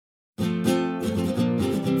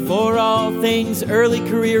For all things early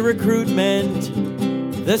career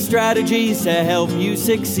recruitment, the strategies to help you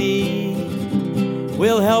succeed.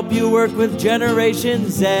 We'll help you work with Generation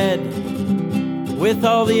Z with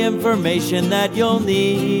all the information that you'll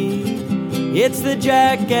need. It's the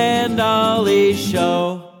Jack and Ollie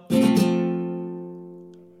Show.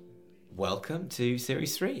 Welcome to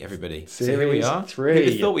Series 3, everybody. Series so here we are. 3. Who'd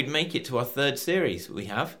have thought we'd make it to our third series? We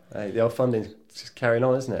have. Hey, the old funding's just carrying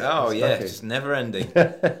on, isn't it? Oh, it's yeah, lucky. it's never ending.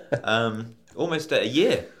 Almost a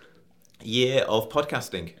year of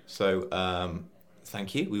podcasting. So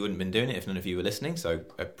thank you. We wouldn't have been doing it if none of you were listening, so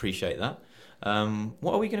I appreciate that.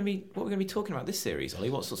 What are we going to be talking about this series, Ollie?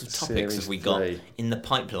 What sorts of topics Series have we got 3. in the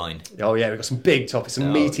pipeline? Oh, yeah, we've got some big topics,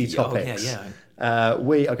 some meaty topics. Yeah.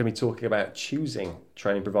 We are going to be talking about choosing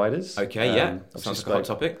training providers. Okay, sounds like a hot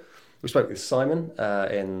topic. We spoke with Simon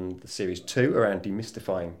in the Series 2 around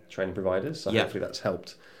demystifying training providers, so hopefully that's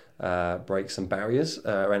helped break some barriers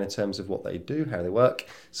around in terms of what they do, how they work.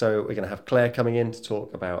 So we're going to have Claire coming in to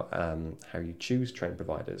talk about how you choose training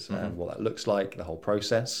providers and what that looks like, the whole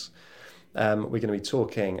process. We're going to be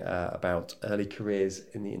talking about early careers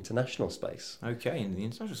in the international space. Okay, in the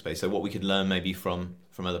international space. So what we could learn maybe from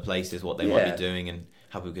other places, what they might be doing, and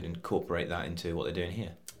how we could incorporate that into what they're doing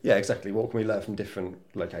here. Yeah, exactly. What can we learn from different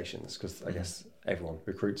locations? Because I guess everyone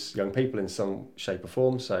recruits young people in some shape or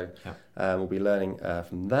form. So we'll be learning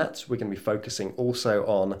from that. We're going to be focusing also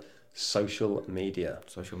on social media.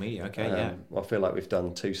 Social media, okay, I feel like we've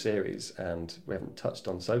done 2 series and we haven't touched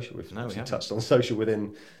on social. We haven't touched on social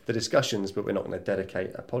within the discussions, but we're not going to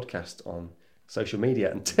dedicate a podcast on social media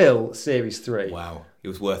until Series 3. Wow, it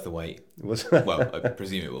was worth the wait. Well, I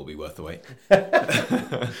presume it will be worth the wait.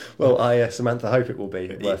 Well, Samantha, hope it will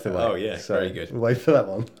be worth the wait. Oh, yeah, so very good. We'll wait for that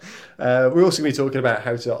one. We're also going to be talking about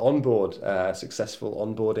how to onboard successful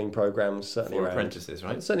onboarding programs, certainly for around apprentices,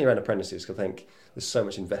 right? Certainly around apprentices, because I think there's so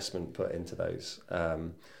much investment put into those.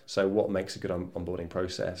 So what makes a good onboarding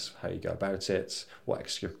process, how you go about it, what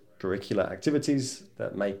extracurricular activities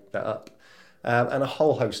that make that up, and a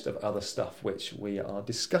whole host of other stuff which we are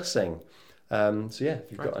discussing. If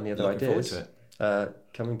you've got any other ideas,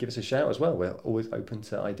 come and give us a shout as well. We're always open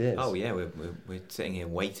to ideas. Oh yeah, we're sitting here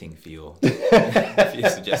waiting for your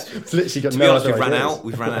suggestions. It's literally got to no be honest, other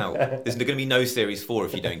we've ran out. There's going to be no Series 4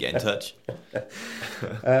 if you don't get in touch.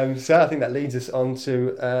 So I think that leads us on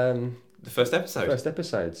to the first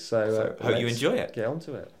episode. So hope you enjoy it. Get on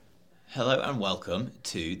to it. Hello and welcome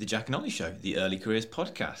to the Jack and Ollie Show, the Early Careers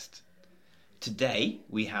podcast. Today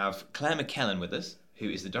we have Claire McLellan with us, who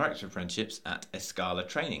is the Director of Apprenticeships at Escalla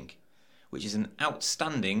Training, which is an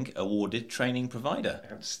outstanding awarded training provider.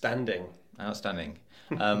 Outstanding.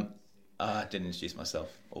 I didn't introduce myself,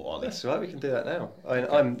 or Ollie. That's right, we can do that now.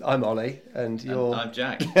 I'm Ollie, and you're... I'm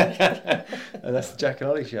Jack. And that's the Jack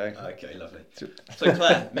and Ollie Show. Okay, lovely. So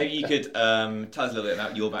Claire, maybe you could tell us a little bit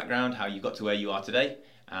about your background, how you got to where you are today,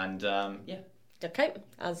 and Okay,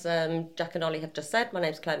 as Jack and Ollie have just said, my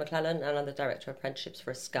name's Claire McLellan and I'm the Director of Apprenticeships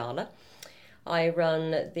for Escalla. I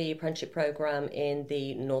run the apprenticeship programme in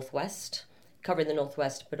the Northwest, covering the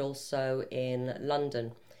Northwest but also in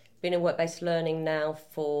London. Been in work-based learning now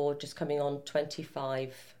for just coming on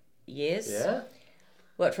 25 years. Yeah.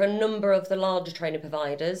 Worked for a number of the larger training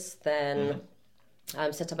providers, then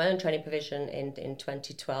set up my own training provision in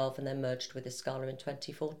 2012 and then merged with Escalla in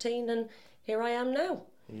 2014, and here I am now.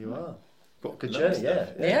 You are. What a good journey,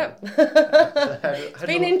 Yeah. It's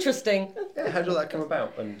been interesting. Yeah, how did all that come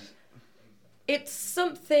about? And it's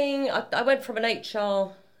something, I went from an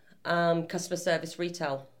HR, customer service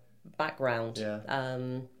retail background,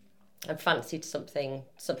 and fancied something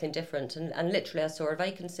different. And literally I saw a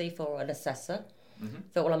vacancy for an assessor.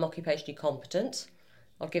 Thought, well, I'm occupationally competent.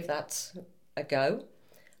 I'll give that a go.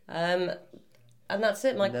 And that's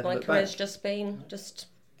it. My career's just been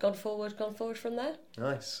gone forward from there.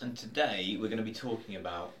 Nice. And today we're going to be talking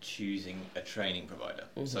about choosing a training provider.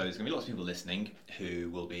 So there's going to be lots of people listening who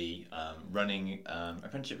will be running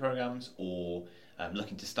apprenticeship programs or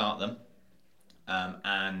looking to start them.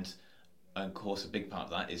 And of course, a big part of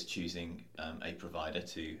that is choosing a provider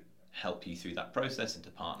to help you through that process and to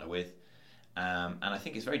partner with. And I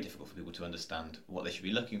think it's very difficult for people to understand what they should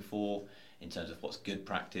be looking for in terms of what's good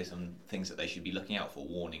practice and things that they should be looking out for,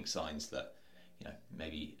 warning signs that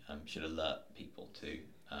maybe should alert people to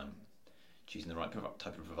choosing the right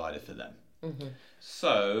type of provider for them.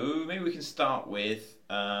 So maybe we can start with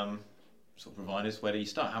sort of providers. Where do you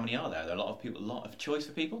start? How many are there? Are there a lot of choice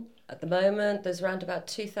for people? At the moment, there's around about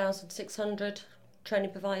 2,600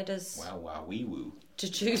 training providers. Wow, wee woo. To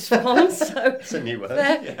choose from. So it's a new word.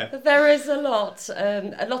 There is a lot.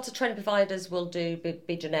 A lot of training providers will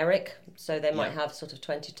be generic, so they might have sort of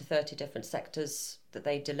 20 to 30 different sectors that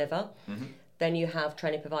they deliver. Mm-hmm. Then you have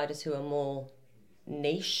training providers who are more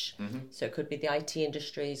niche, so it could be the IT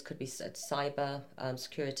industries, could be cyber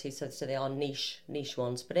security, so they are niche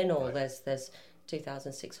ones. But in all, there's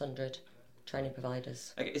 2,600 training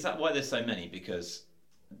providers. Okay, is that why there's so many? Because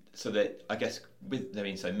I guess with there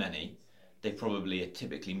being so many, they probably are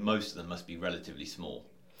typically, most of them must be relatively small.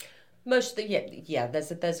 Most of the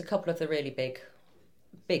there's a couple of the really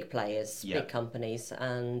big players, big companies,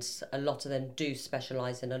 and a lot of them do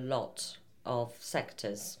specialise in a lot of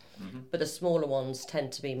sectors. Mm-hmm. But the smaller ones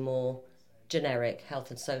tend to be more generic, health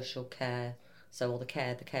and social care, so all the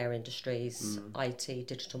care industries, IT,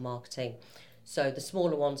 digital marketing. So the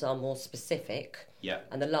smaller ones are more specific,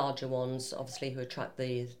 and the larger ones, obviously, who attract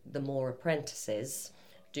the more apprentices,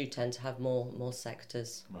 do tend to have more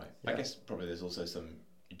sectors. Right. Yeah. I guess probably there's also some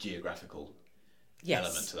geographical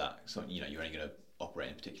element to that. So you're only going to operate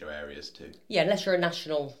in particular areas too. Yeah, unless you're a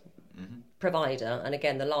national provider, and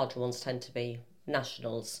again the larger ones tend to be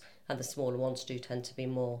nationals, and the smaller ones do tend to be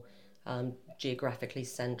more geographically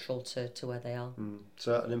central to where they are.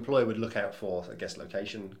 So an employer would look out for, I guess,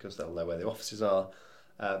 location, because they'll know where the offices are,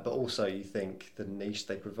 but also you think the niche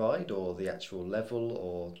they provide or the actual level,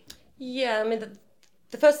 or... Yeah, I mean,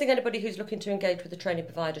 the first thing anybody who's looking to engage with a training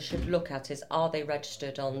provider should look at is, are they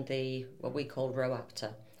registered on the what we call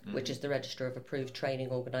ROAPTA, which is the Register of Approved Training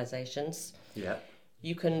Organisations. Yeah.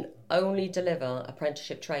 You can only deliver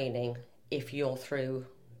apprenticeship training if you're through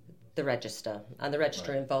the register, and the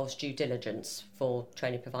register involves due diligence for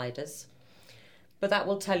training providers. But that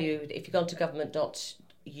will tell you, if you go onto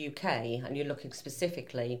government.uk and you're looking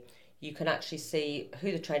specifically, you can actually see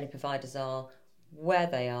who the training providers are, where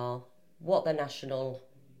they are, what their national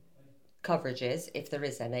coverage is, if there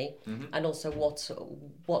is any, and also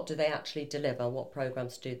what do they actually deliver, what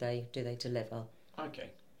programs do they deliver.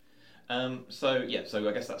 Okay. So I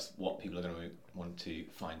guess that's what people are going to want to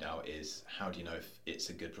find out is, how do you know if it's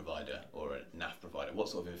a good provider or a NAF provider? What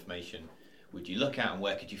sort of information would you look at, and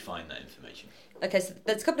where could you find that information? Okay, so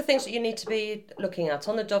there's a couple of things that you need to be looking at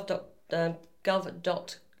on the gov.co.uk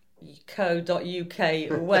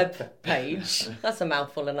web page. That's a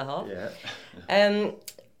mouthful and a half. Yeah.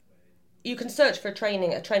 You can search for a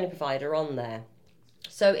training provider on there.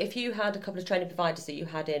 So if you had a couple of training providers that you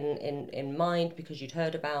had in mind because you'd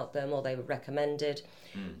heard about them or they were recommended,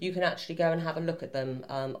 you can actually go and have a look at them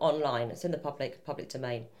online. It's in the public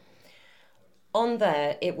domain. On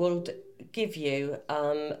there, it will give you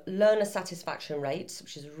learner satisfaction rates,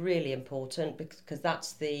 which is really important because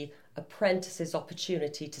that's the apprentice's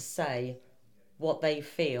opportunity to say what they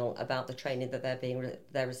feel about the training that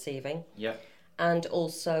they're receiving. Yeah. And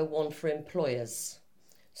also one for employers.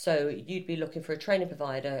 So you'd be looking for a training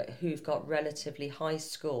provider who've got relatively high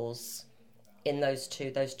scores in those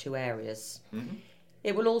two areas. Mm-hmm.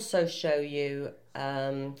 It will also show you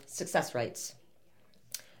success rates.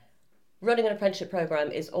 Running an apprenticeship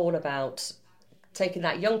program is all about taking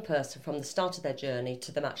that young person from the start of their journey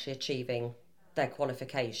to them actually achieving their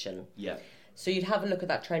qualification. Yeah. So you'd have a look at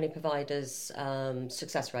that training provider's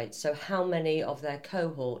success rates. So how many of their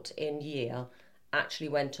cohort in year actually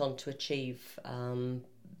went on to achieve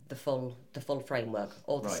the full framework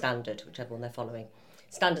or the standard, whichever one they're following.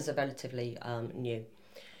 Standards are relatively new.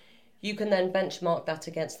 You can then benchmark that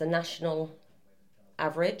against the national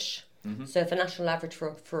average. Mm-hmm. So if a national average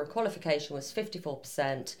for a qualification was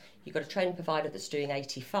 54%, you've got a training provider that's doing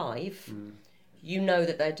 85%, you know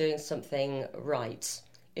that they're doing something right.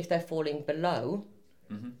 If they're falling below,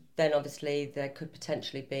 then obviously there could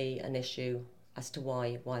potentially be an issue as to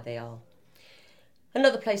why they are.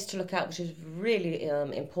 Another place to look at, which is really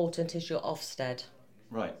important, is your Ofsted.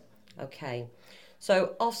 Right. Okay.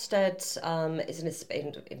 So Ofsted is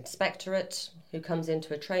an inspectorate who comes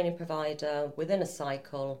into a training provider within a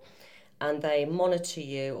cycle, and they monitor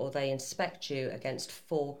you or they inspect you against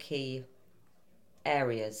 4 key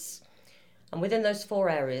areas. And within those 4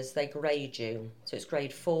 areas, they grade you. So it's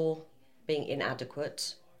grade 4 being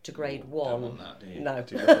inadequate to grade 1. Don't want that, do you? No.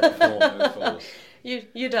 Do you look at the 4?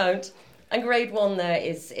 You don't. And grade 1 there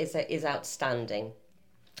is outstanding.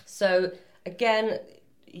 So again,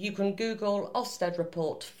 you can Google Ofsted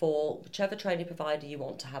report for whichever training provider you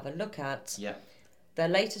want to have a look at. Yeah. Their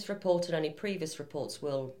latest report and any previous reports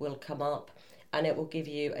will come up, and it will give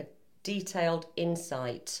you a detailed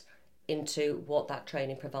insight into what that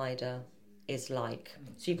training provider is like.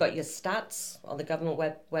 So you've got your stats on the government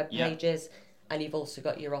web pages, And you've also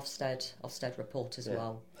got your Ofsted report as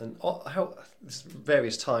well. And how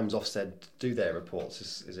various times Ofsted do their reports?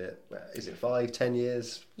 Is it 5-10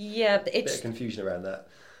 years? Yeah, it's a bit of confusion around that.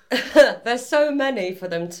 There's so many for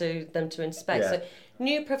them to inspect. Yeah. So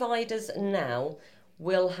new providers now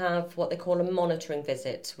will have what they call a monitoring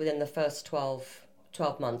visit within the first 12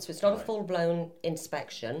 months. So it's not a full-blown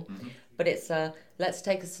inspection, but it's let's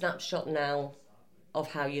take a snapshot now of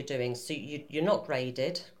how you're doing. So you're not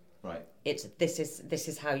graded. Right. This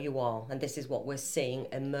is how you are, and this is what we're seeing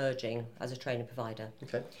emerging as a training provider.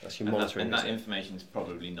 Okay, that's your monitoring. And that information is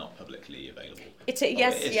probably not publicly available.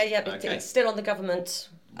 Yes. Okay. It's still on the government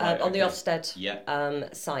on the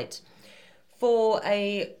Ofsted site. For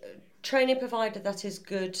a training provider that is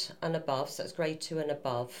good and above, so it's grade 2 and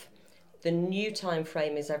above, the new time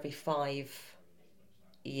frame is every 5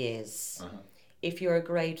 years. If you're a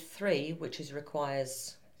grade 3, which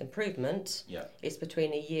requires improvement, it's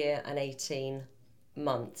between a year and 18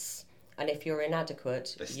 months. And if you're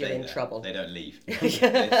inadequate, you're in trouble. They don't leave. They stay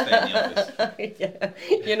in the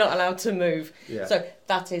office. You're not allowed to move. Yeah. So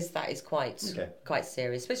that is quite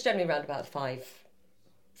serious. But it's generally around about 5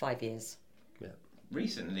 years. Yeah.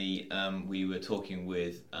 Recently, we were talking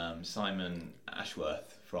with Simon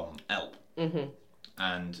Ashworth from ELP,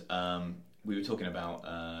 and we were talking about.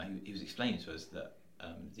 He was explaining to us that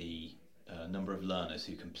the number of learners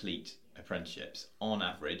who complete apprenticeships, on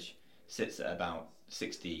average, sits at about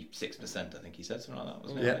 66%. I think he said something like that,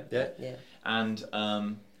 wasn't it? Yeah. And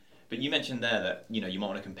but you mentioned there that you might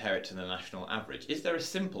want to compare it to the national average. Is there a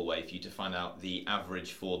simple way for you to find out the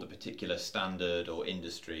average for the particular standard or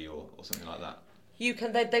industry or something like that? You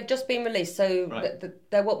can. They've just been released, so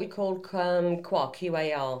they're what we call QAR.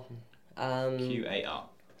 QAR.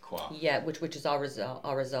 Yeah, which is our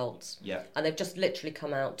results. Yeah. And they've just literally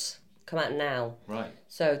come out now. Right.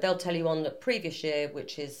 So they'll tell you on the previous year,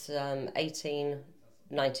 which is 18,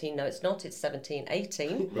 19. No, it's not. It's 17,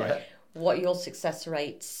 18. Right. What your success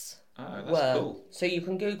rates were. Cool. So you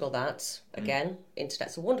can Google that again.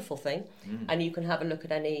 Internet's a wonderful thing, and you can have a look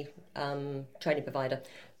at any training provider.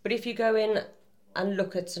 But if you go in and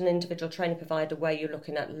look at an individual training provider where you're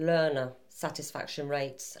looking at learner satisfaction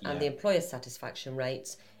rates and the employer satisfaction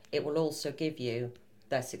rates, it will also give you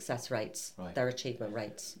their success rates, their achievement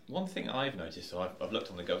rates. One thing I've noticed, so I've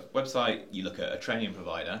looked on the website, you look at a training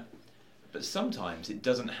provider, but sometimes it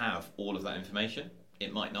doesn't have all of that information.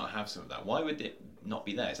 It might not have some of that. Why would it not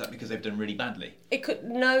be there? Is that because they've done really badly? It could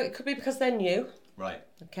be because they're new. Right.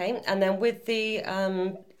 Okay, and then with the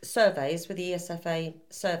surveys, with the ESFA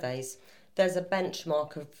surveys, there's a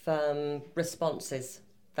benchmark of responses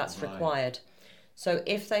that's required. So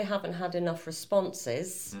if they haven't had enough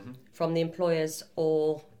responses from the employers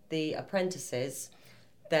or the apprentices,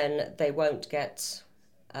 then they won't get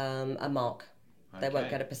a mark. They won't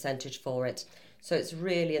get a percentage for it. So it's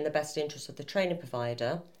really in the best interest of the training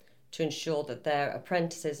provider to ensure that their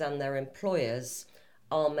apprentices and their employers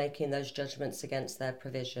are making those judgments against their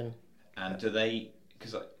provision. And do they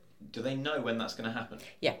know when that's going to happen?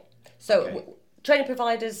 Yeah. So training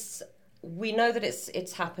providers, we know that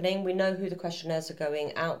it's happening. We know who the questionnaires are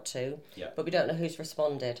going out to, but we don't know who's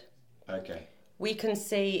responded. Okay. We can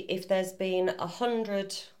see if there's been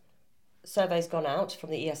 100 surveys gone out from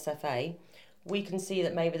the ESFA, we can see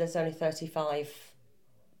that maybe there's only 35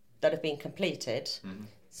 that have been completed.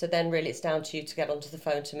 So then really it's down to you to get onto the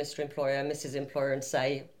phone to Mr. Employer and Mrs. Employer and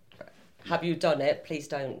say, have you done it? Please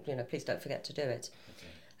don't forget to do it.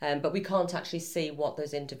 But we can't actually see what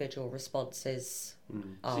those individual responses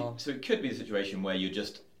are. So it could be the situation where you're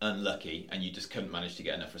just unlucky and you just couldn't manage to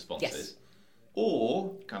get enough responses. Yes.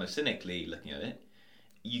 Or, kind of cynically looking at it,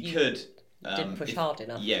 you could... didn't push hard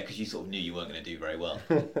enough. Yeah, because you sort of knew you weren't going to do very well.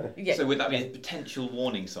 Yeah. So would that be a potential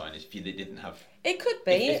warning sign if they didn't have... It could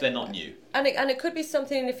be. If they're not new. And it could be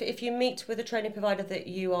something if you meet with a training provider that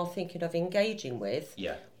you are thinking of engaging with,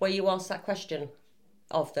 where you ask that question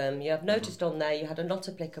of them. You have noticed on there you had a not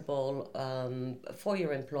applicable for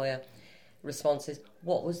your employer responses.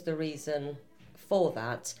 What was the reason for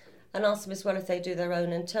that? And ask them as well if they do their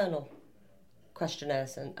own internal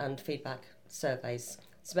questionnaires and feedback surveys.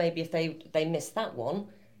 So maybe if they miss that one,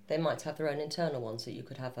 they might have their own internal ones that you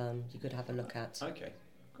could have a look at. Okay,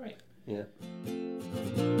 great. Yeah.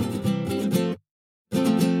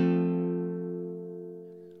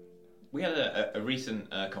 We had a recent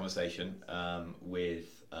conversation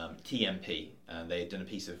with TMP, and they had done a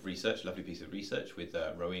piece of research, lovely piece of research with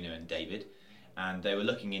Rowena and David, and they were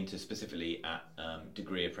looking into specifically at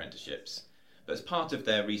degree apprenticeships. But as part of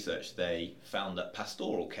their research, they found that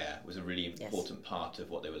pastoral care was a really important part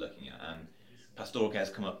of what they were looking at, and pastoral care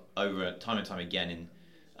has come up over time and time again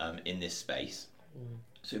in this space.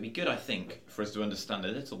 So it'd be good, I think, for us to understand a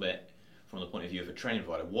little bit from the point of view of a training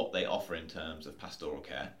provider what they offer in terms of pastoral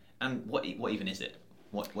care, and what even is it?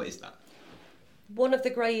 What is that? One of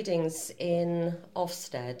the gradings in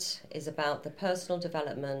Ofsted is about the personal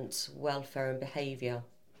development, welfare and behaviour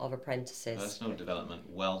of apprentices. Personal development,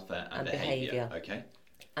 welfare and behaviour. Okay.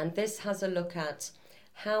 And this has a look at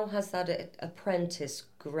how has that apprentice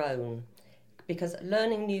grown? Because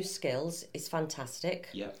learning new skills is fantastic.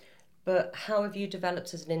 Yeah. But how have you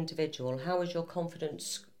developed as an individual? How has your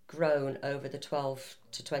confidence grown over the 12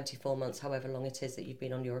 to 24 months, however long it is that you've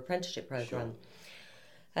been on your apprenticeship programme?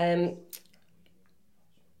 Sure.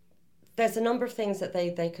 There's a number of things that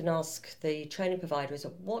they can ask the training provider is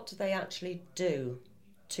what do they actually do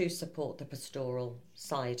to support the pastoral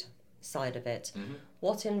side of it? Mm-hmm.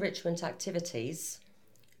 What enrichment activities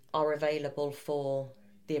are available for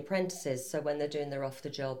the apprentices, so when they're doing their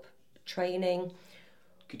off-the-job training?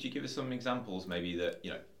 Could you give us some examples, maybe that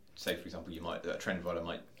say for example, a training provider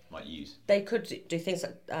might use? They could do things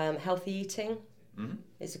like healthy eating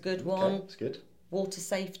is a good one. That's good. Water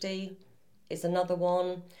safety is another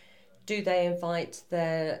one. Do they invite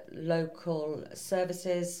their local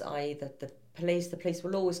services, i.e. the police? The police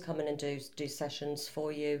will always come in and do sessions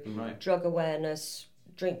for you. Right. Drug awareness,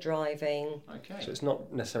 drink driving. Okay. So it's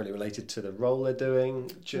not necessarily related to the role they're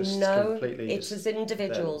doing, just completely... it's as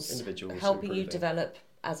individuals helping improving. You develop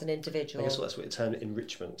as an individual. I guess that's what you term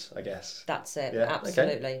enrichment, I guess. That's it, yeah?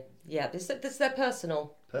 Absolutely. Okay. Yeah, this is their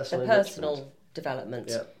personal development.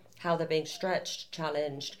 Yeah. How they're being stretched,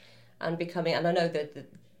 challenged, and becoming, and I know that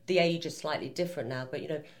the age is slightly different now, but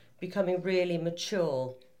becoming really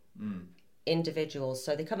mature individuals.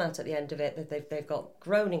 So they come out at the end of it that they've got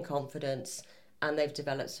grown in confidence and they've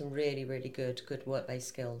developed some really, really good work-based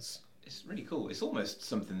skills. It's really cool. It's almost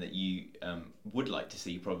something that you would like to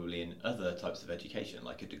see probably in other types of education,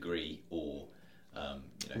 like a degree or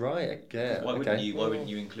right. Yeah. Why wouldn't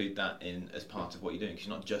you include that in as part of what you're doing? Because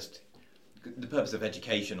you're not just... The purpose of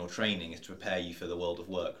education or training is to prepare you for the world of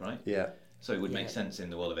work, right? Yeah. So it would make sense in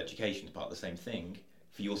the world of education to part of the same thing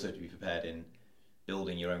for you also to be prepared in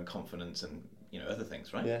building your own confidence and other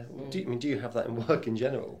things, right? Yeah. Do you have that in work in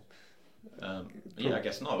general? I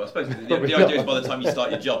guess not. But I suppose the idea is by the time you start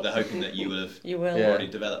your job, they're hoping that you will have already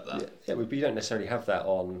developed that. Yeah, but you don't necessarily have that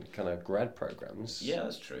on kind of grad programs. Yeah,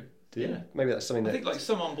 that's true. Do you? Yeah. Maybe that's something I think like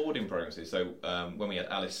some onboarding programs. So when we had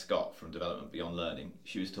Alice Scott from Development Beyond Learning,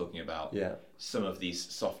 she was talking about some of these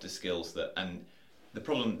softer skills and the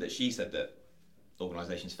problem that she said that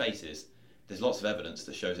organisations face is there's lots of evidence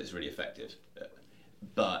that shows it's really effective,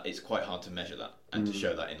 but it's quite hard to measure that and to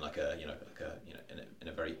show that in in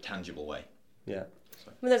a very tangible way. Yeah.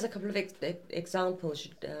 I mean, there's a couple of examples.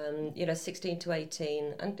 16 to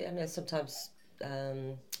 18, and sometimes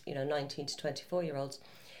 19 to 24-year-olds.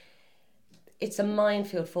 It's a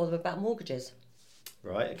minefield for them about mortgages.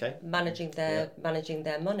 Right. Okay. Managing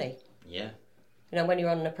their money. Yeah. When you're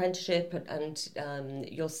on an apprenticeship and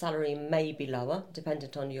your salary may be lower,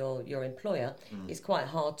 dependent on your employer, it's quite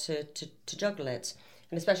hard to juggle it.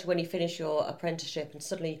 And especially when you finish your apprenticeship and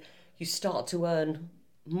suddenly you start to earn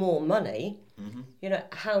more money,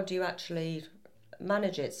 how do you actually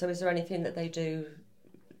manage it? So is there anything that they do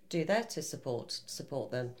there to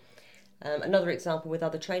support them? Another example with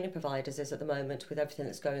other training providers is at the moment with everything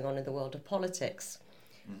that's going on in the world of politics.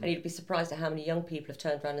 And you'd be surprised at how many young people have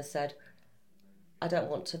turned around and said, I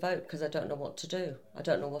don't want to vote because I don't know what to do. I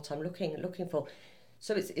don't know what I'm looking for.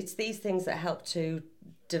 So it's these things that help to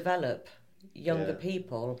develop younger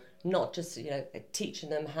people, not just teaching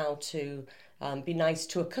them how to be nice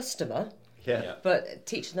to a customer, but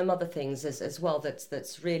teaching them other things as well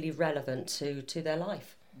that's really relevant to their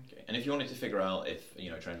life. Okay. And if you wanted to figure out if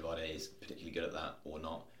a training provider is particularly good at that or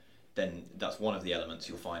not, then that's one of the elements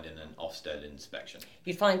you'll find in an Ofsted inspection.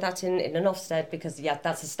 You find that in an Ofsted because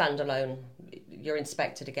that's a standalone. You're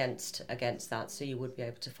inspected against that, so you would be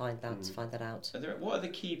able to find that out. What are the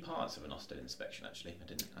key parts of an Ofsted inspection? Actually, I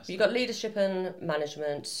didn't ask. You've got leadership and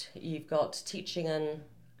management. You've got teaching and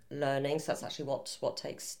learning. So that's actually what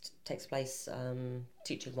takes place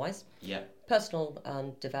teaching wise. Yeah.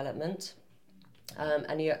 Personal development,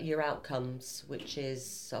 and your outcomes, which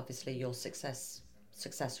is obviously your success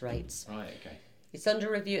rates. Right, okay. It's under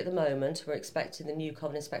review at the moment. We're expecting the new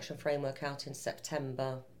Common Inspection Framework out in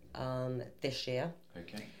September this year.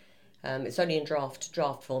 Okay. It's only in draft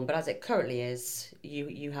form, but as it currently is,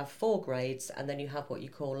 you have 4 grades, and then you have what you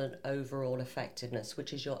call an overall effectiveness,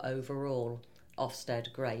 which is your overall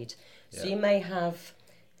Ofsted grade. So they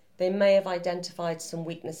may have identified some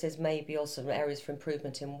weaknesses, maybe, or some areas for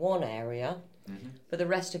improvement in one area, but the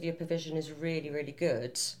rest of your provision is really, really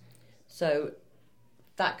good. So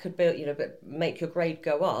that could be, but make your grade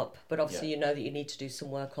go up, but obviously you know that you need to do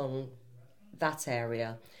some work on that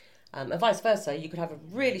area. And vice versa, you could have a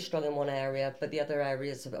really strong in one area, but the other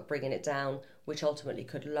areas are bringing it down, which ultimately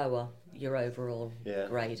could lower your overall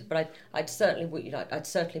grade. But I'd certainly be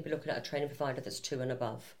looking at a training provider that's 2 and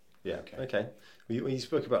above. Yeah. Okay. Well, you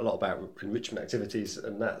spoke about a lot about enrichment activities,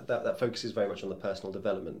 and that focuses very much on the personal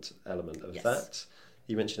development element of that.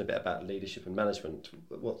 You mentioned a bit about leadership and management.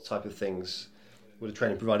 What type of things would a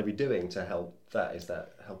training provider be doing to help that? Is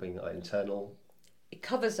that helping internal? It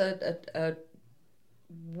covers a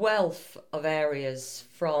wealth of areas,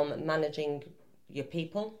 from managing your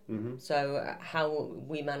people, so how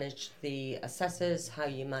we manage the assessors, how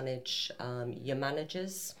you manage your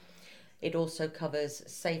managers. It also covers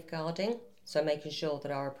safeguarding, so making sure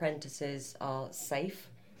that our apprentices are safe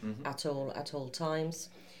at all times.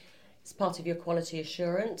 It's part of your quality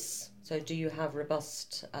assurance, so do you have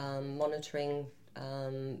robust monitoring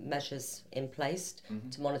measures in place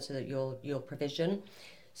to monitor your provision?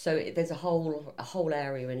 So there's a whole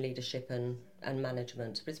area in leadership and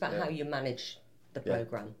management, but it's about how you manage the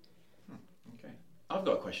programme. Okay. I've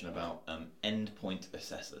got a question about endpoint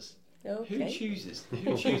assessors. Okay. Who chooses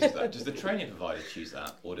that? Does the training provider choose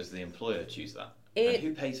that, or does the employer choose that? And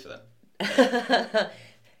who pays for them?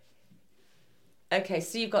 Okay,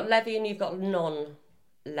 so you've got levy and you've got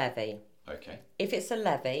non-levy. Okay. If it's a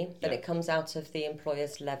levy, then it comes out of the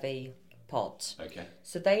employer's levy pot. Okay.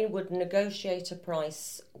 So they would negotiate a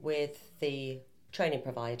price with the training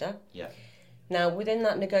provider. Yeah. Now, within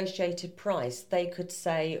that negotiated price, they could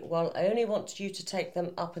say, well, I only want you to take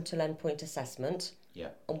them up until endpoint assessment. Yeah.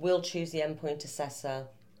 And we'll choose the endpoint assessor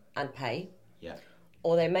and pay. Yeah.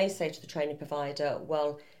 Or they may say to the training provider,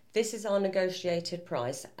 well, this is our negotiated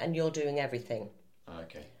price and you're doing everything.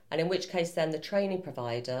 Okay. And in which case then the training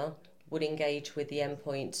provider would engage with the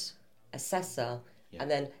endpoint assessor, and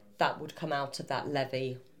then that would come out of that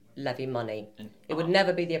levy money. And it would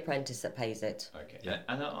never be the apprentice that pays it. Okay. Yeah.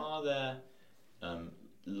 And are there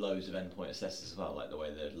loads of endpoint assessors as well, like the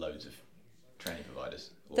way there are loads of training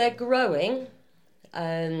providers? They're growing.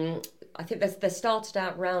 I think they started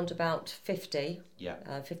out round about 50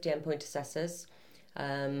 endpoint assessors.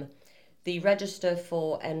 The register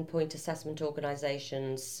for endpoint assessment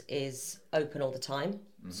organisations is open all the time,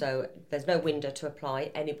 so there's no window to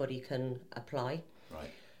apply. Anybody can apply.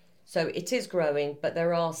 Right. So it is growing, but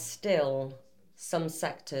there are still some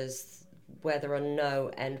sectors where there are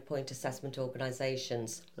no endpoint assessment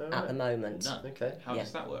organisations at the moment. None. Okay. How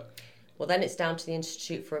does that work? Well, then it's down to the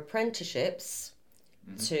Institute for Apprenticeships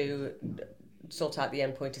to sort out the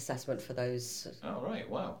endpoint assessment for those. Oh, right,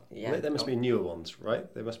 wow. Yeah. Well, there must be newer ones,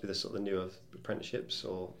 right? There must be the sort of newer apprenticeships,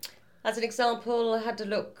 or... As an example, I had to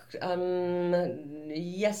look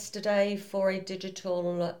yesterday for a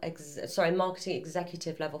digital, marketing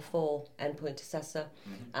executive level 4 endpoint assessor,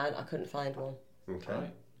 and I couldn't find one. Okay.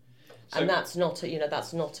 Right. So, And that's not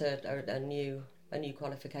a new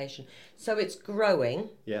qualification. So it's growing.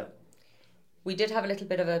 Yeah. We did have a little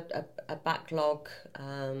bit of a backlog.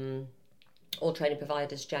 All training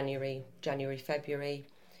providers January, February,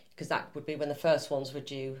 because that would be when the first ones were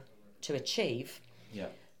due to achieve. Yeah.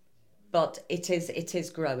 But it is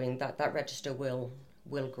growing. That register will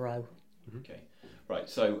grow. Okay. Right.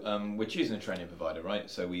 So we're choosing a training provider,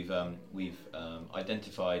 right? So we've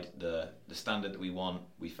identified the standard that we want.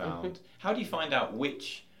 We found. How do you find out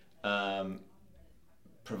which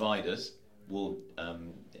providers will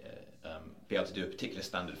be able to do a particular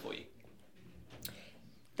standard for you?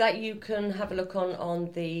 That you can have a look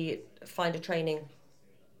on the Find a Training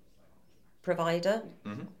provider,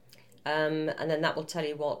 and then that will tell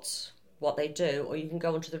you what they do, or you can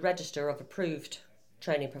go onto the register of approved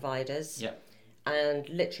training providers and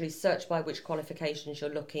literally search by which qualifications you're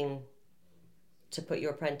looking to put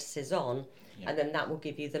your apprentices on, and then that will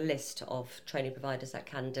give you the list of training providers that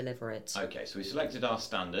can deliver it. Okay, so we selected our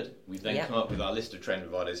standard. We've then come up with our list of training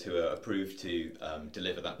providers who are approved to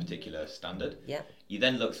deliver that particular standard. Yeah. You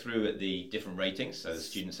then look through at the different ratings, so the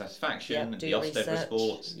student satisfaction, the Ofsted research.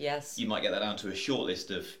 reports. Yes. You might get that down to a short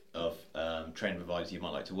list of training providers you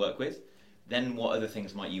might like to work with. Then what other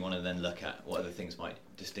things might you want to then look at? What other things might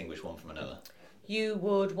distinguish one from another? You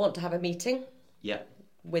would want to have a meeting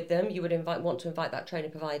with them. You would want to invite that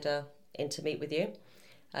training provider in to meet with you,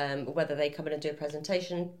 whether they come in and do a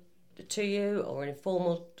presentation to you or an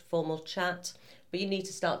informal chat. But you need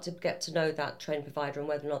to start to get to know that training provider and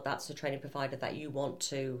whether or not that's a training provider that you want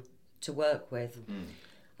to work with.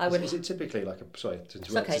 Is it typically like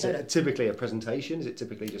it typically a presentation? Is it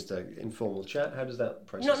typically just an informal chat? How does that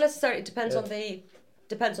process? Not necessarily. It depends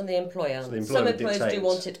on the employer. So the employer Some employers dictates. do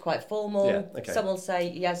want it quite formal. Yeah, okay. Some will say,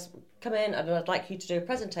 yes, come in and I'd like you to do a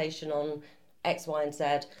presentation on X, Y and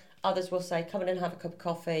Z. Others will say, come in and have a cup of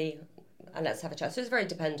coffee and let's have a chat. So it's very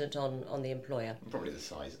dependent on the employer. And probably the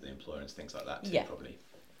size of the employer and things like that too, yeah. probably.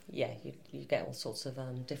 Yeah, you get all sorts of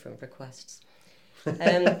different requests. Go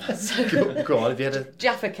on, have you had a...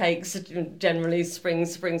 Jaffa cakes generally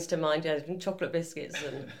springs to mind, yeah, and chocolate biscuits.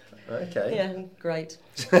 And, okay. Yeah, great.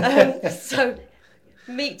 So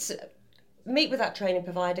meet with that training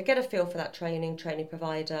provider, get a feel for that training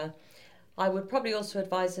provider. I would probably also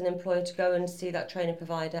advise an employer to go and see that training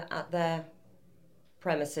provider at their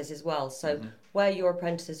premises as well. So where your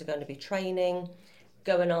apprentices are going to be training,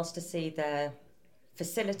 go and ask to see their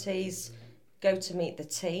facilities, go to meet the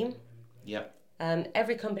team. Yep.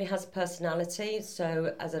 Every company has a personality,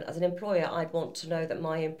 so as an employer, I'd want to know that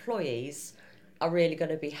my employees are really going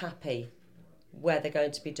to be happy where they're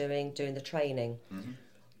going to be doing the training.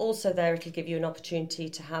 Also there, it'll give you an opportunity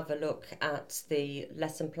to have a look at the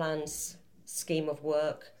lesson plans, scheme of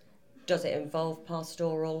work. Does it involve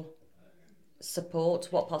pastoral support?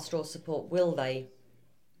 What pastoral support will they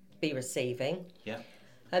be receiving? Yeah.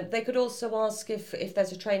 They could also ask if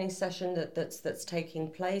there's a training session that's taking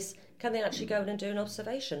place, can they actually go in and do an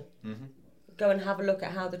observation? Go and have a look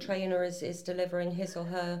at how the trainer is delivering his or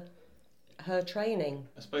her training.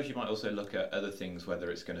 I suppose you might also look at other things, whether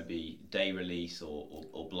it's going to be day release or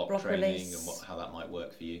block training release. And how that might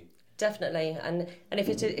work for you. Definitely, and if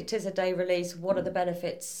it is a day release, what are the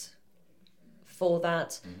benefits for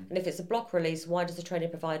that? And if it's a block release, why does the training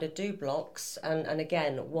provider do blocks? And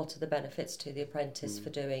again, what are the benefits to the apprentice for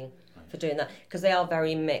doing that? Because they are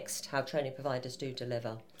very mixed how training providers do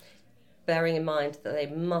deliver. Bearing in mind that they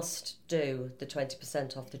must do the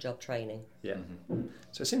 20% off the job training. Yeah.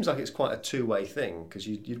 So it seems like it's quite a two-way thing, because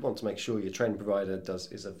you'd want to make sure your training provider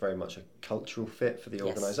is very much a cultural fit for the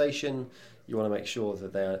organisation. You want to make sure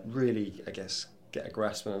that they really, I guess, get a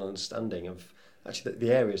grasp and an understanding of actually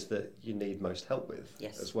the areas that you need most help with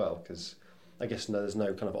as well, because I guess there's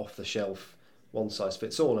no kind of off-the-shelf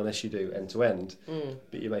one-size-fits-all unless you do end-to-end,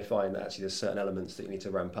 but you may find that actually there's certain elements that you need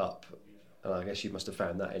to ramp up, and I guess you must have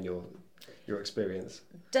found that in your experience.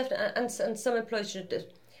 Definitely, and some employers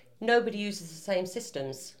nobody uses the same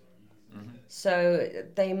systems, so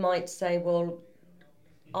they might say, well,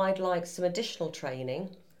 I'd like some additional training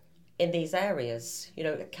in these areas,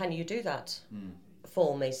 can you do that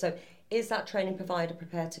for me? So is that training provider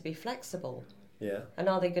prepared to be flexible? Yeah. And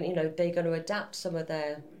are they going to adapt some of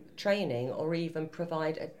their training or even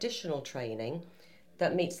provide additional training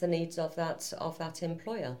that meets the needs of that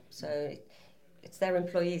employer? So it's their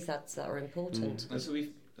employees that are important. And so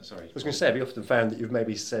I was going to say, have you often found that you've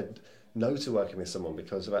maybe said no to working with someone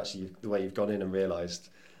because of actually the way you've gone in and realised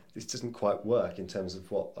this doesn't quite work in terms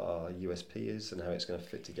of what our USP is and how it's going to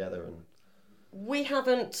fit together? And we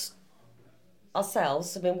haven't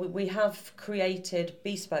ourselves. I mean, we have created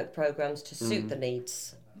bespoke programs to suit the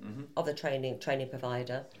needs of the training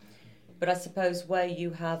provider. But I suppose where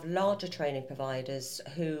you have larger training providers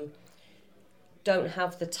who don't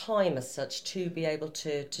have the time as such to be able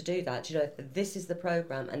to do that, this is the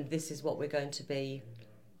program and this is what we're going to be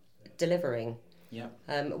delivering. Yeah.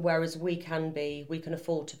 Whereas we can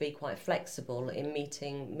afford to be quite flexible in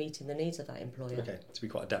meeting the needs of that employer. Okay, to be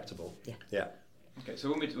quite adaptable. Yeah. Yeah. Okay, so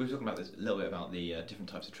when we were talking about this a little bit about the different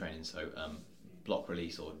types of training, so block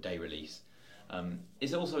release or day release.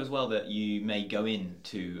 Is it also as well that you may go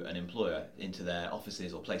into an employer, into their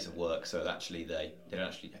offices or place of work, so that actually they don't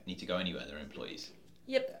actually need to go anywhere, their employees?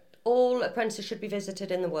 Yep, all apprentices should be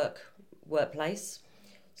visited in the workplace.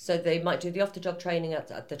 So they might do the off-the-job training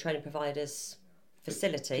at the training provider's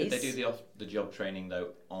facilities. Could they do the off-the-job training, though,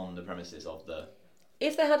 on the premises of the...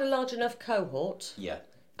 If they had a large enough cohort... Yeah.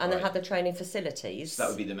 And they had the training facilities. So that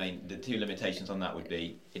would be the two limitations on that would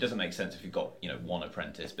be, it doesn't make sense if you've got one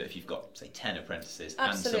apprentice, but if you've got, say, 10 apprentices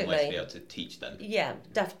and somewhere to be able to teach them. Yeah,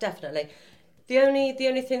 definitely. The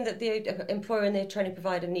only thing that the employer and the training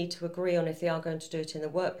provider need to agree on if they are going to do it in the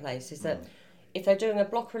workplace is that if they're doing a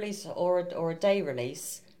block release or a day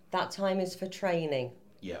release, that time is for training.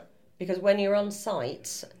 Yeah. Because when you're on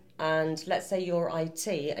site and let's say your IT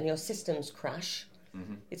and your systems crash,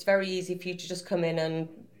 it's very easy for you to just come in and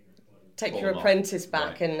take your apprentice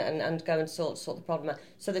back and go and sort the problem out.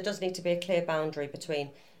 So there does need to be a clear boundary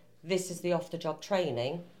between this is the off-the-job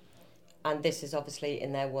training and this is obviously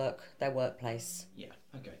in their workplace. Yeah,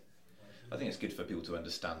 okay. I think it's good for people to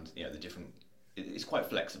understand, the different... It's quite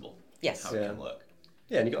flexible. Yes. How it can work.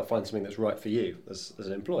 Yeah, and you've got to find something that's right for you as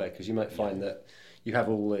an employer, because you might find that you have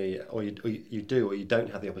all the... Or you do or you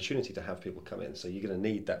don't have the opportunity to have people come in, so you're going to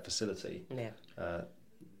need that facility. Yeah.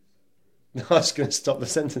 No, I was going to stop the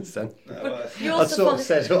sentence then. You I sort of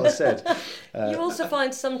said what I said. You also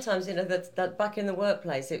find sometimes, that back in the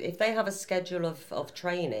workplace, if they have a schedule of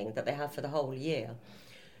training that they have for the whole year,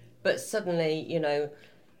 but suddenly,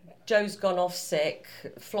 Joe's gone off sick,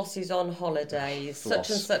 Flossie's on holiday, such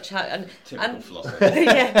and such, and Flossie.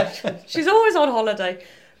 yeah, she's always on holiday.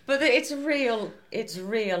 But it's real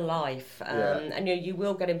life, and you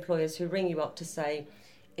will get employers who ring you up to say,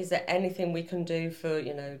 is there anything we can do for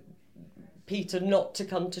Peter not to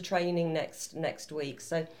come to training next week?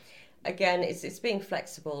 So again, it's being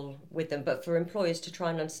flexible with them, but for employers to try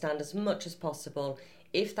and understand as much as possible,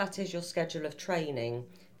 if that is your schedule of training,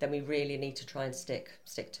 then we really need to try and stick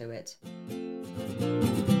to it.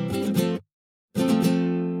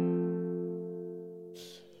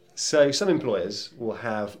 So some employers will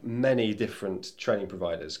have many different training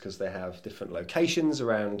providers because they have different locations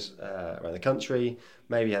around the country,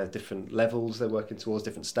 maybe have different levels they're working towards,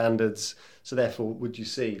 different standards. So therefore, would you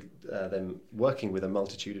see them working with a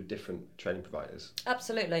multitude of different training providers?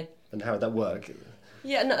 Absolutely. And how would that work?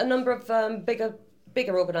 Yeah, a number of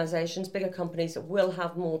bigger organisations, bigger companies that will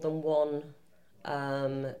have more than one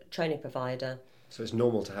training provider. So it's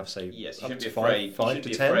normal to have, say, yes, you up shouldn't to be afraid. five to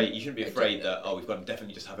 10? You shouldn't be afraid that, we've got to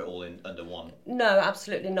definitely just have it all in under one. No,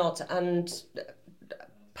 absolutely not. And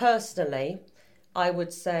personally, I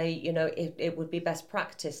would say, it would be best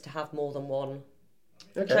practice to have more than one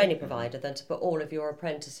training provider than to put all of your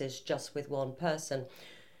apprentices just with one person.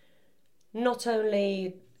 Not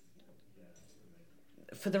only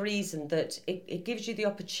for the reason that it gives you the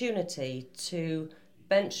opportunity to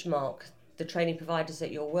benchmark the training providers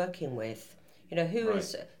that you're working with.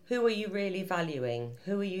 Who are you really valuing?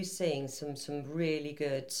 Who are you seeing some really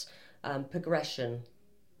good progression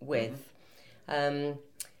with? And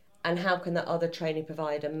how can that other training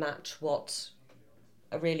provider match what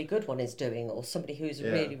a really good one is doing, or somebody who's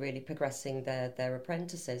really, really progressing their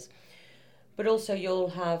apprentices? But also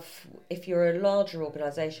you'll have, if you're a larger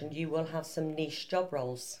organisation, you will have some niche job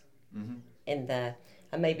roles in there.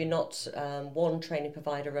 And maybe not one training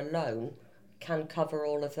provider alone can cover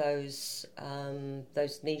all of those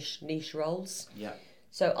niche roles. Yeah.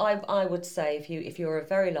 So I would say if you're a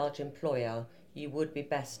very large employer, you would be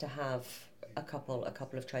best to have a couple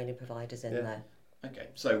of training providers in there. Okay,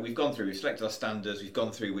 so we've selected our standards, we've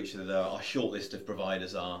gone through which our short list of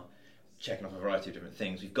providers are, checking off a variety of different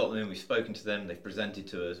things. We've got them in, we've spoken to them, they've presented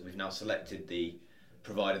to us, we've now selected the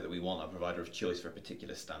provider that we want, our provider of choice for a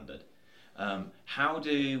particular standard. How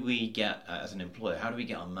do we get, as an employer, how do we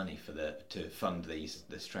get our money to fund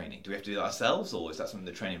this training? Do we have to do that ourselves, or is that something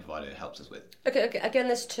the training provider helps us with? Okay. Again,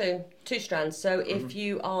 there's two strands. So if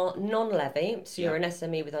you are non-levy, so you're an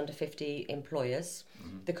SME with under 50 employers,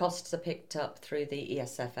 the costs are picked up through the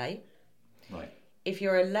ESFA. Right. If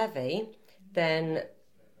you're a levy, then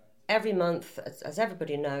every month, as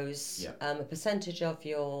everybody knows, a percentage of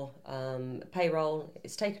your payroll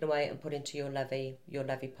is taken away and put into your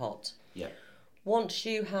levy pot. Yeah. Once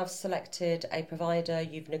you have selected a provider,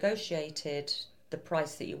 you've negotiated the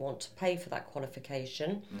price that you want to pay for that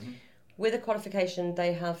qualification. With a qualification,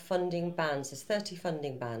 they have funding bands. There's 30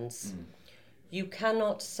 funding bands. You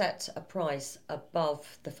cannot set a price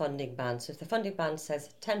above the funding band. So if the funding band says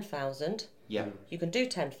 10,000, you can do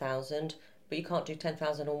 10,000, but you can't do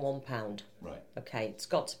 10,000 on £1. Right. Okay, it's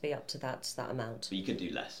got to be up to that amount. But you could do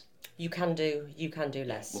less. You can do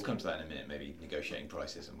less. We'll come to that in a minute, maybe negotiating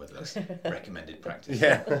prices and whether that's recommended practice.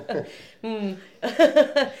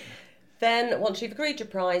 Then, once you've agreed your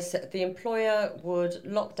price, the employer would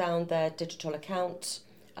lock down their digital account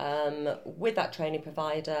with that training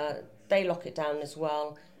provider. They lock it down as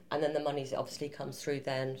well, and then the money obviously comes through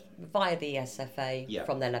then via the SFA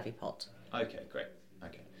from their levy pot. Okay, great.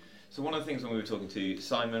 Okay. So one of the things when we were talking to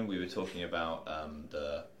Simon, we were talking about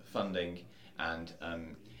the funding, and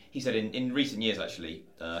he said in recent years, actually,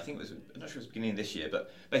 I think it was, I'm not sure it was beginning of this year,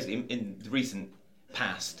 but basically in the recent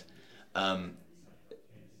past,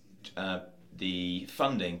 the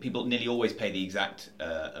funding, people nearly always pay the exact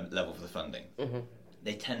level for the funding.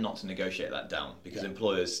 They tend not to negotiate that down because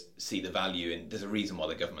employers see the value in, there's a reason why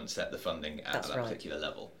the government set the funding at that particular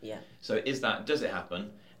level. Yeah. So does it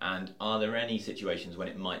happen, and are there any situations when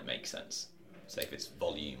it might make sense? Say if it's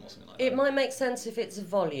volume or something like that. It might make sense if it's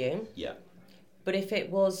volume. Yeah. But if it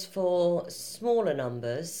was for smaller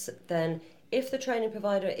numbers, then if the training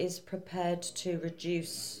provider is prepared to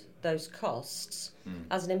reduce those costs,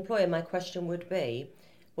 as an employer, my question would be,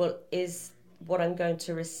 well, is what I'm going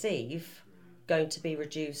to receive going to be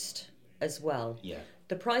reduced as well? Yeah.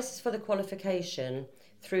 The prices for the qualification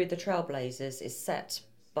through the Trailblazers is set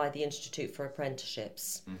by the Institute for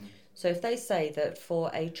Apprenticeships. So if they say that for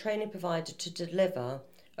a training provider to deliver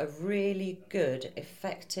a really good,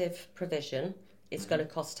 effective provision is going to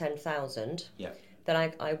cost 10,000,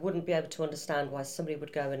 then I wouldn't be able to understand why somebody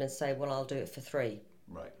would go in and say, well, I'll do it for 3.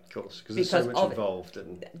 Right, of course, because there's so much involved.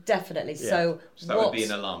 Definitely. Yeah. So that would be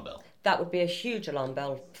an alarm bell. That would be a huge alarm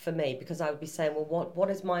bell for me, because I would be saying, well, what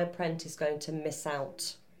is my apprentice going to miss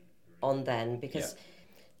out on then? Because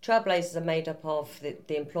Trailblazers are made up of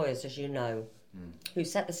the employers, as you know, who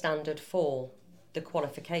set the standard for the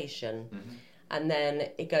qualification. And then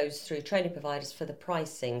it goes through training providers for the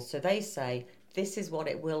pricing. So they say, this is what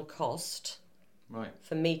it will cost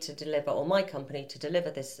for me to deliver, or my company to deliver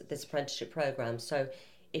this apprenticeship programme. So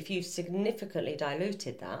if you've significantly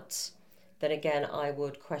diluted that, then again, I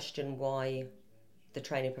would question why the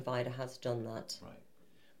training provider has done that. Right.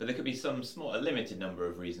 But there could be a limited number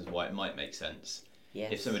of reasons why it might make sense.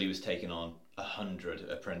 Yes. If somebody was taking on 100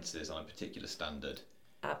 apprentices on a particular standard.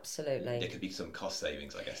 Absolutely. There could be some cost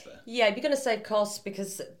savings, I guess, there. Yeah, you're going to save costs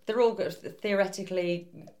because they're all theoretically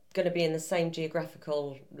going to be in the same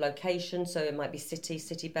geographical location. So it might be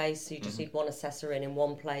city-based. So you just need one assessor in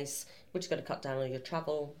one place, which is going to cut down on your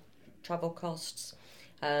travel costs.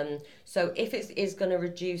 So if it is going to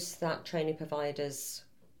reduce that training provider's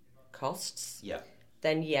costs,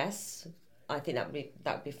 then yes, I think that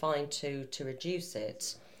would be fine to reduce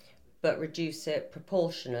it, but reduce it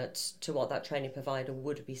proportionate to what that training provider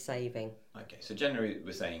would be saving. Okay, so generally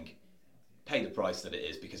we're saying pay the price that it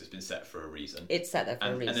is because it's been set for a reason. It's set there for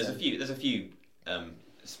a reason. And there's a few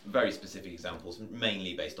very specific examples,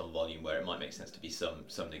 mainly based on volume, where it might make sense to be some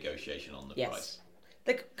negotiation on the price.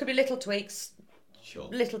 There could be little tweaks, sure,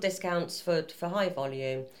 little discounts for high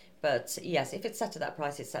volume, but yes, if it's set at that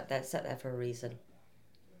price, it's set there for a reason.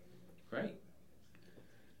 Great.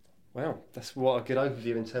 Wow, that's what a good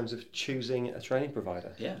overview in terms of choosing a training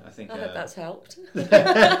provider. Yeah, I think... I hope that's helped.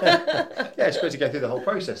 Yeah, it's great to go through the whole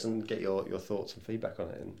process and get your thoughts and feedback on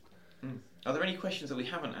it. Are there any questions that we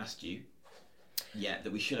haven't asked you yet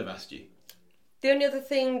that we should have asked you? The only other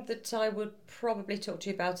thing that I would probably talk to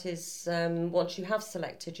you about is once you have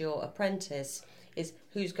selected your apprentice, is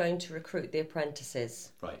who's going to recruit the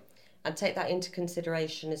apprentices. Right. And take that into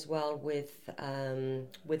consideration as well with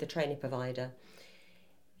a training provider.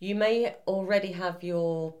 You may already have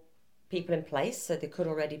your people in place, so they could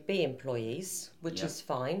already be employees, which is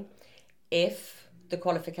fine, if the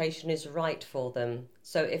qualification is right for them.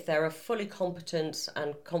 So if they're a fully competent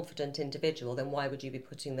and confident individual, then why would you be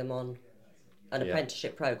putting them on an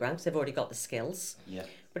apprenticeship programme? Because they've already got the skills. Yeah.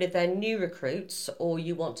 But if they're new recruits or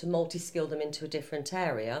you want to multi-skill them into a different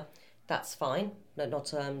area, that's fine,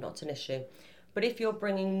 not an issue. But if you're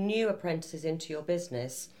bringing new apprentices into your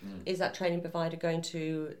business, is that training provider going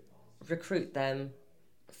to recruit them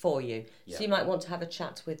for you? Yeah. So you might want to have a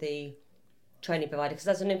chat with the training provider, because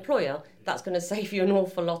as an employer, that's going to save you an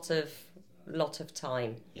awful lot of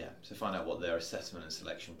time. Yeah, so find out what their assessment and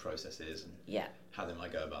selection process is and how they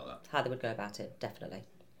might go about that. How they would go about it, definitely.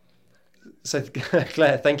 So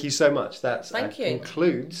Claire, thank you so much. Thank you.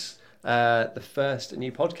 Concludes the first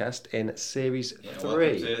new podcast in Series 3.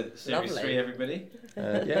 Welcome to Series 3, everybody.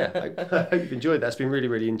 I hope you've enjoyed that. It's been really,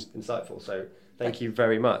 really insightful. So thank you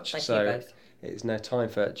very much. Thank you both. It's now time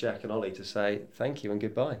for Jack and Ollie to say thank you and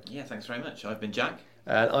goodbye. Yeah, thanks very much. I've been Jack.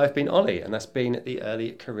 And I've been Ollie, and that's been the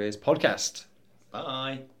Early Careers Podcast.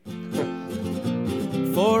 Bye.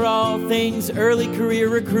 For all things early career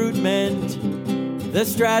recruitment, the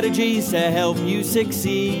strategies to help you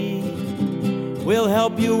succeed. We'll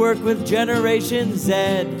help you work with Generation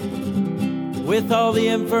Z with all the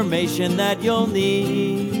information that you'll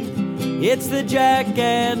need. It's the Jack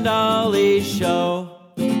and Ollie Show.